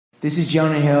This is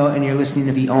Jonah Hill, and you're listening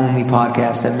to the only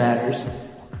podcast that matters.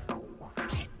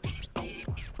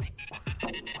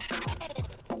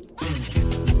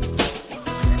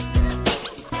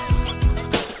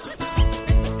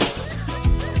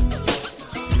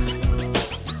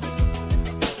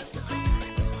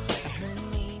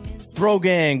 Bro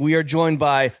Gang, we are joined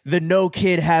by the no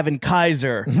kid having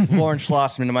Kaiser, Lauren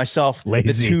Schlossman, and myself,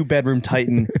 Lazy. the 2-bedroom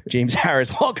titan, James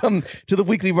Harris. Welcome to the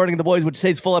weekly Running the Boys, with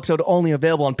today's full episode only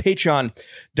available on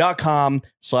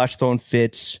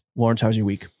patreon.com/throwingfits. Lawrence, how's your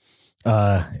week?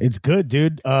 It's good,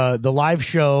 dude. The live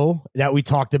show that we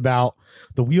talked about,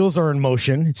 the wheels are in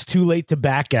motion. It's too late to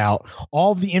back out.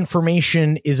 All of the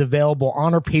information is available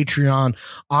on our Patreon,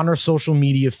 on our social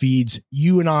media feeds.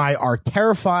 You and I are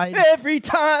terrified. Every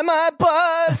time I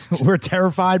bust. We're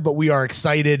terrified, but we are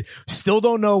excited. Still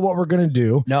don't know what we're going to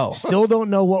do. No. Still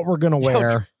don't know what we're going to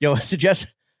wear. Yo,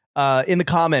 suggest in the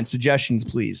comments, suggestions,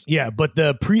 please. Yeah, but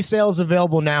the pre-sale is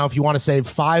available now if you want to save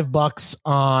 $5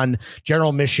 on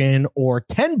general admission or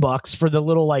 $10 for the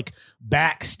little like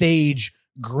backstage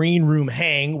green room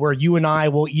hang where you and I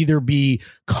will either be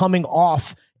coming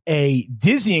off a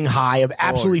dizzying high of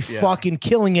absolutely fucking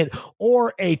killing it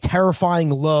or a terrifying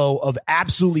low of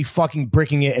absolutely fucking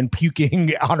bricking it and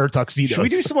puking on our tuxedos. Should we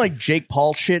do some like Jake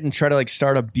Paul shit and try to like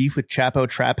start a beef with Chapo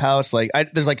Trap House? Like,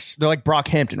 they're like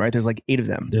Brockhampton, right? There's like 8 of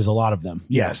them. There's a lot of them.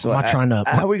 Yeah, so I'm not trying to.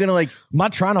 How are we gonna like? I'm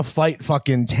not trying to fight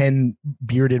fucking 10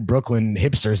 bearded Brooklyn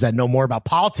hipsters that know more about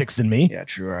politics than me. Yeah,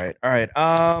 true. All right.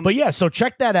 But yeah, so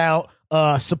check that out.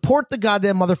 Support the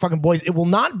goddamn motherfucking boys. It will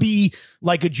not be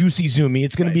like a Juicy Zoomy.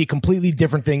 It's going to be a completely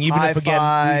different thing. Even if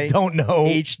again we don't know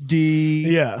HD,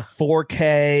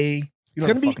 4K. It's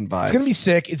gonna be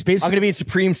sick. It's basically I'm gonna be in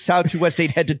Supreme South2 West8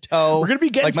 head to toe. We're gonna be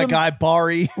getting like my guy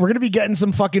Bari. We're gonna be getting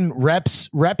some fucking reps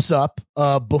up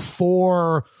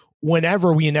before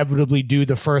whenever we inevitably do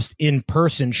the first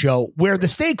in-person show, where the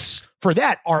stakes for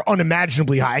that are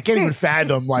unimaginably high. I can't even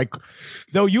fathom, like,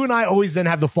 though you and I always then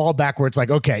have the fallback where it's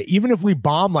like, okay, even if we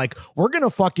bomb, like, we'll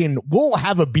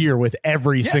have a beer with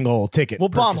every single ticket. We'll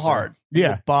bomb hard.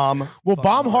 Yeah. We'll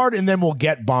bomb hard and then we'll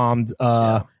get bombed,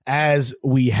 as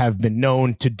we have been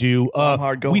known to do.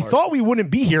 We thought we wouldn't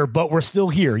be here, but we're still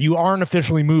here. You aren't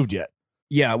officially moved yet.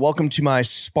 Yeah, welcome to my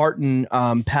Spartan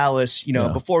palace. You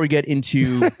know, before we get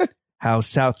into how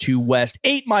South2 West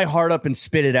ate my heart up and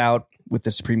spit it out with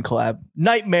the Supreme collab,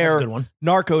 Nightmare, That's a good one.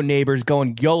 Narco Neighbors,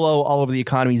 going YOLO all over the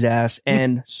economy's ass,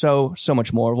 and so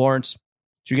much more. Lawrence,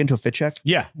 should we get into a fit check?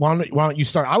 Yeah, why don't you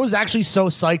start? I was actually so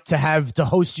psyched to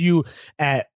host you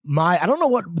at I don't know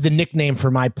what the nickname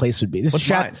for my place would be. This is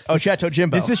Chateau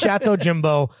Jimbo. This is Chateau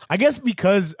Jimbo. I guess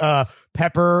because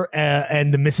Pepper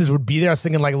and the missus would be there, I was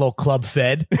thinking like a little club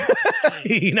fed,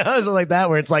 you know, something like that,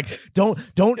 where it's like don't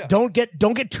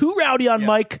get too rowdy on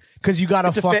Mike because you got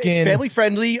it's family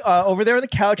friendly over there on the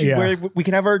couch where we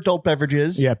can have our adult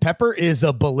beverages. Yeah, Pepper is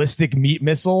a ballistic meat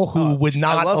missile who would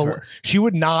not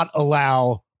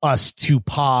allow us to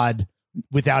pod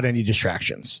without any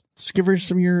distractions. Let's give her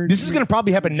some of your. This is going to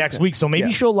probably happen next week, so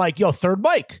maybe she'll like, third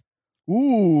mic.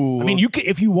 Ooh. I mean, you can,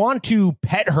 if you want to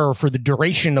pet her for the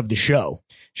duration of the show.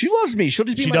 She loves me. She'll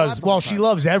just be. She does. Well, she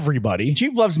loves everybody. She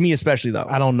loves me especially, though.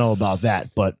 I don't know about that,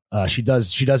 but she does.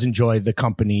 She does enjoy the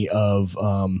company of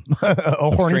a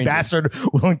horny bastard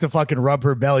willing to fucking rub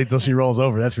her belly till she rolls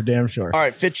over. That's for damn sure. All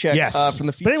right, fit check. Yes. From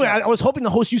the feet. But anyway, I was hoping to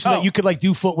host you so that you could like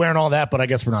do footwear and all that, but I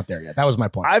guess we're not there yet. That was my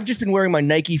point. I've just been wearing my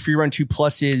Nike Free Run 2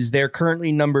 Pluses. They're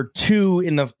currently number 2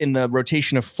 in the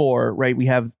rotation of 4. Right, we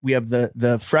have the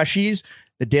Freshies,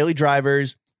 the Daily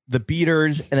Drivers, the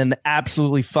Beaters, and then the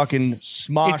absolutely fucking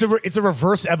smock. It's a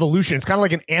reverse evolution. It's kind of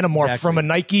like an anamorph from a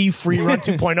Nike Free Run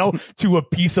 2.0 to a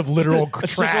piece of literal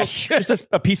trash. Just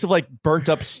a piece of like burnt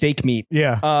up steak meat.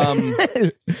 Yeah.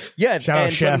 Yeah. Shout out, so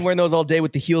Chef. I've been wearing those all day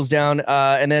with the heels down,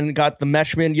 and then got the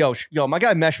Meshman. Yo, my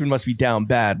guy Meshman must be down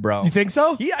bad, bro. You think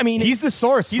so? He's the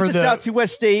source. He's the South2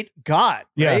 West8 god,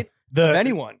 right?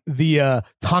 Anyone. The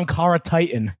Tonkara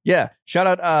Titan. Yeah. Shout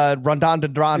out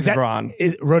Rhododendron.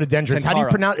 Rhododendrons. How do you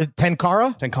pronounce it?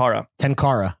 Tenkara?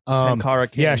 Tenkara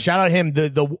King. Yeah, shout out him.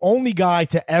 The only guy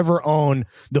to ever own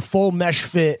the full mesh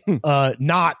fit,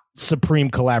 not Supreme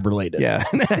collab related. Yeah.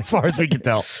 As far as we can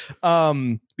tell.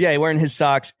 Yeah, wearing his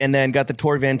socks, and then got the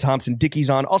Tory Van Thompson Dickies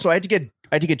on. Also, I had to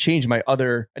get changed in my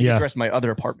other. I had to dress in my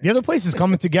other apartment. The other place is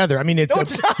coming together. I mean, it's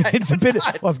a bit. Well,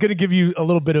 I was going to give you a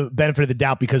little bit of benefit of the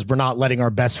doubt because we're not letting our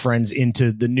best friends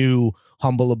into the new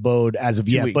humble abode as of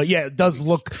yet. But yeah, it does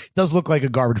look like a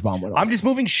garbage bomb. I'm just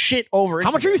moving shit over.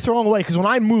 How much are you throwing away? Because when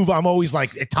I move, I'm always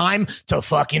like, time to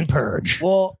fucking purge.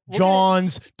 Well,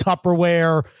 John's,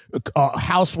 Tupperware,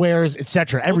 housewares,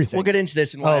 etc. Everything. We'll get into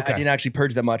this and why I didn't actually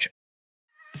purge that much.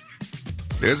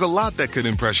 There's a lot that could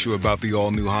impress you about the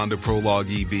all-new Honda Prologue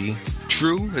EV.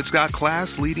 True, it's got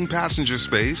class-leading passenger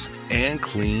space and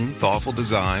clean, thoughtful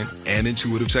design and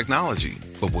intuitive technology.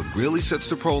 But what really sets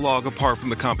the Prologue apart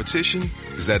from the competition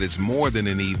is that it's more than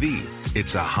an EV.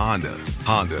 It's a Honda.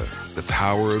 Honda, the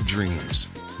power of dreams.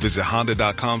 Visit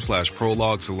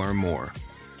honda.com/prologue to learn more.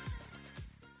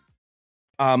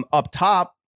 Up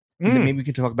top, and then maybe we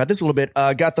can talk about this a little bit.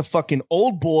 Got the fucking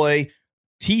old boy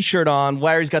t-shirt on.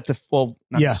 Larry's got the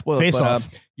face off.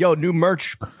 Yo, new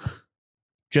merch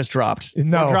just dropped.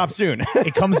 No, it'll drop soon.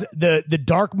 It comes the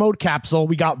Dark Mode Capsule.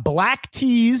 We got black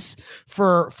tees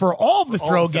for all of the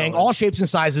throw gang, all shapes and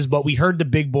sizes. But we heard the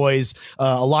big boys.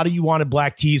 A lot of you wanted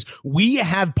black tees. We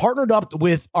have partnered up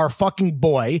with our fucking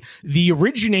boy, the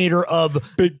originator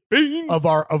of Big Bean, of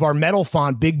our metal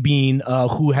font, Big Bean,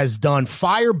 who has done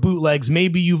fire bootlegs.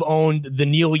 Maybe you've owned the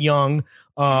Neil Young.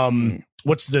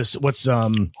 What's this? What's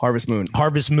Harvest Moon,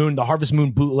 the Harvest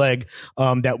Moon bootleg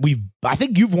that I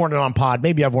think you've worn it on pod.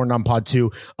 Maybe I've worn it on pod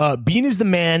too. Bean is the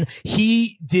man.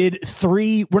 He did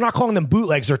 3. We're not calling them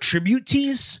bootlegs or tribute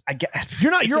tees. I guess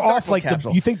you're off. Like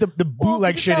you think the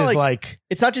bootleg shit is like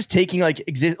it's not just taking like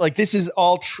this is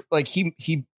all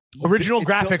he original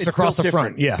graphics across the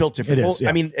front. Yeah, it's built different. It is, yeah.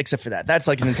 I mean, except for that. That's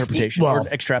like an interpretation or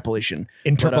extrapolation.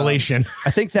 Interpolation. But, I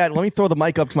think that. Let me throw the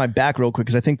mic up to my back real quick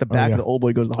because I think the back of the old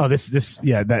boy goes.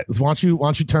 That. Why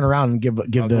don't you turn around and give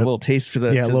the little taste for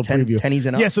the little preview. Tennies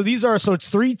and up. Yeah. So it's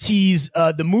 3 tees.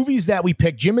 The movies that we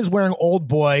picked. Jim is wearing Old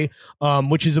Boy,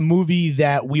 which is a movie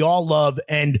that we all love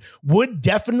and would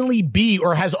definitely be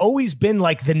or has always been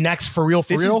like the next for real.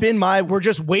 This has been we're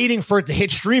just waiting for it to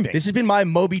hit streaming. This has been my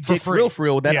Moby Dick for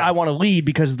real that. I want to lead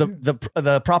because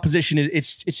the proposition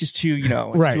is it's just too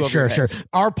right. Sure.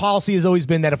 Our policy has always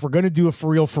been that if we're going to do a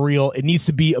for real, it needs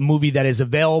to be a movie that is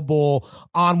available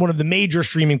on one of the major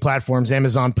streaming platforms: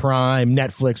 Amazon Prime,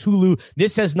 Netflix, Hulu.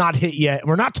 This has not hit yet.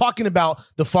 We're not talking about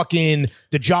the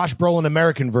Josh Brolin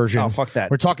American version. Oh, fuck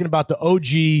that. We're talking about the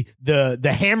OG,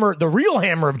 the hammer, the real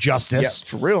hammer of justice.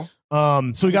 Yeah, for real.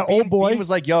 So we got Old Boy. Bean was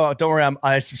like, yo, don't worry,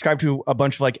 I subscribe to a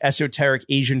bunch of like esoteric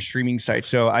Asian streaming sites,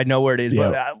 so I know where it is. Yeah.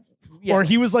 But Or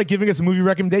he was like giving us movie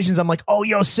recommendations. I'm like, oh,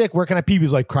 yo, sick. Where can I pee? He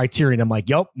was like, Criterion. I'm like,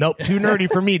 nope, too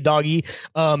nerdy for me, doggy.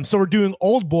 So we're doing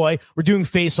Old Boy. We're doing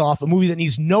Face Off, a movie that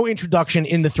needs no introduction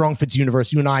in the Throwing Fits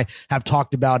universe. You and I have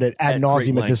talked about it ad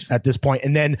nauseum at this point.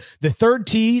 And then the third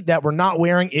T that we're not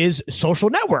wearing is Social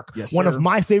Network. Yes, one sir. of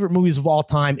my favorite movies of all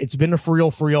time. It's been a for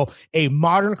real, a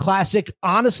modern classic.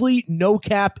 Honestly, no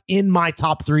cap in my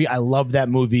top 3. I love that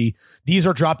movie. These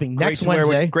are dropping next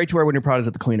Wednesday. Great to wear when your product is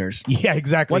at the cleaners. Yeah,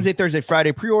 exactly. Wednesday, Thursday,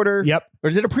 Friday, pre-order. Yep. Or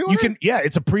is it a pre-order?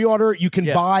 It's a pre-order. You can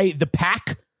buy the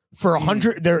pack for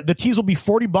 100. The teas will be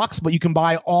 $40, but you can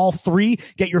buy all 3.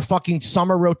 Get your fucking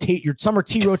summer tea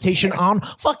rotation on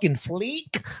fucking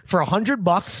fleek for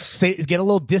 $100. Say, get a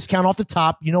little discount off the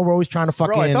top. You know, we're always trying to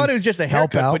fucking. Bro, I thought it was just a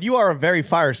haircut, but you are a very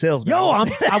fire salesman. Yo,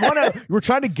 we're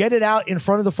trying to get it out in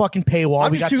front of the fucking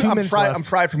paywall. We got 2 minutes left. I'm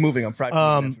fried for moving.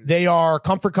 They are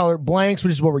comfort color blanks,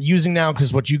 which is what we're using now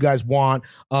because what you guys want.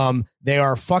 They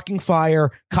are fucking fire.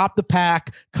 Cop the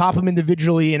pack, cop them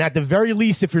individually. And at the very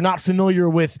least, if you're not familiar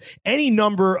with any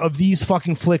number of these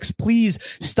fucking flicks, please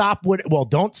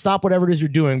don't stop whatever it is you're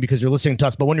doing because you're listening to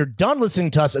us. But when you're done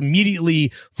listening to us,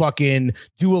 immediately fucking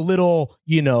do a little,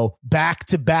 back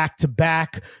to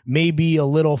back, maybe a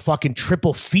little fucking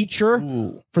triple feature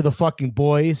for the fucking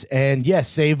boys. And yes,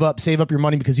 save up your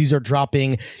money because these are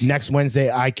dropping next Wednesday.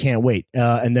 I can't wait.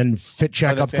 And then Fit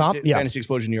Check up top. Yeah. Fantasy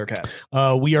Explosion New York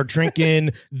hat. We are drinking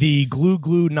the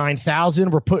Glue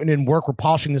 9000. We're putting in work. We're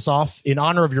polishing this off in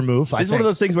honor of your move. This is one of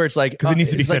those things where it's like, because it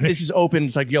needs to be finished. Like, this is open.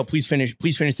 It's like, yo, please finish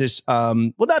this.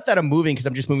 Well, not that I'm moving because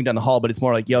I'm just moving down the hall, but it's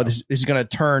more like, yo, this is going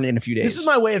to turn in a few days. This is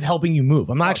my way of helping you move.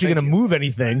 I'm not actually going to move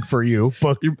anything for you,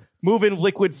 but you're moving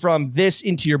liquid from this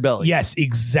into your belly. Yes,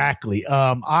 exactly.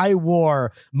 I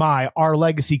wore my Our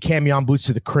Legacy camion boots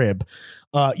to the crib.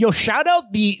 Shout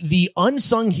out the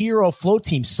unsung hero float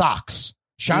team socks.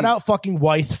 Shout out fucking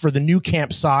Wythe for the new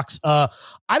camp socks. I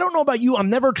don't know about you.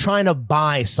 I'm never trying to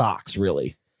buy socks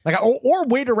really. Or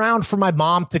wait around for my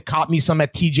mom to cop me some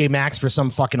at TJ Maxx for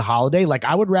some fucking holiday. Like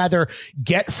I would rather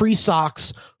get free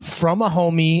socks from a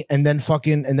homie and then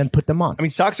put them on. I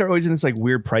mean, socks are always in this like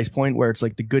weird price point where it's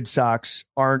like the good socks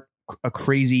aren't a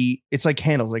crazy. It's like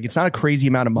candles. Like it's not a crazy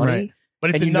amount of money. Right. But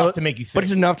it's enough to make you think. But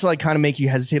it's enough to like kind of make you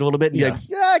hesitate a little bit and be like,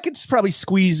 I could probably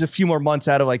squeeze a few more months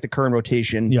out of like the current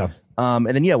rotation. Yeah. And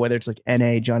then whether it's like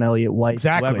NA, John Elliott, White,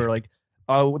 whoever, like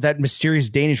that mysterious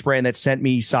Danish brand that sent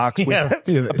me socks with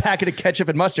a packet of ketchup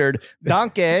and mustard.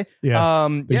 Danke.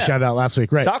 Shout out last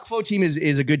week, right? Sock4 team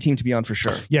is a good team to be on for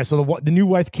sure. Yeah, so the new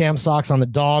white cam socks on the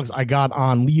dogs. I got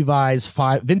on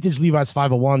vintage Levi's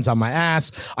 501s on my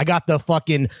ass. I got the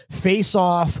fucking face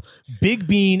off Big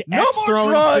Bean no X more throwing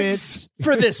drugs fits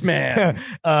for this man.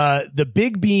 The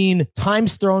Big Bean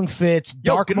times throwing fits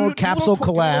Dark Mode Capsule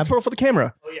collab. Throw for the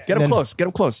camera. Get up close. Get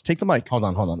up close. Take the mic. Hold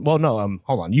on. Well, no,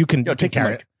 hold on. You can take the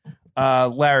mic.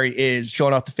 Larry is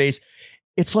showing off the face.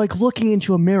 It's like looking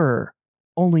into a mirror,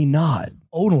 only not.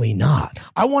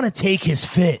 I want to take his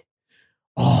fit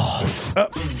off.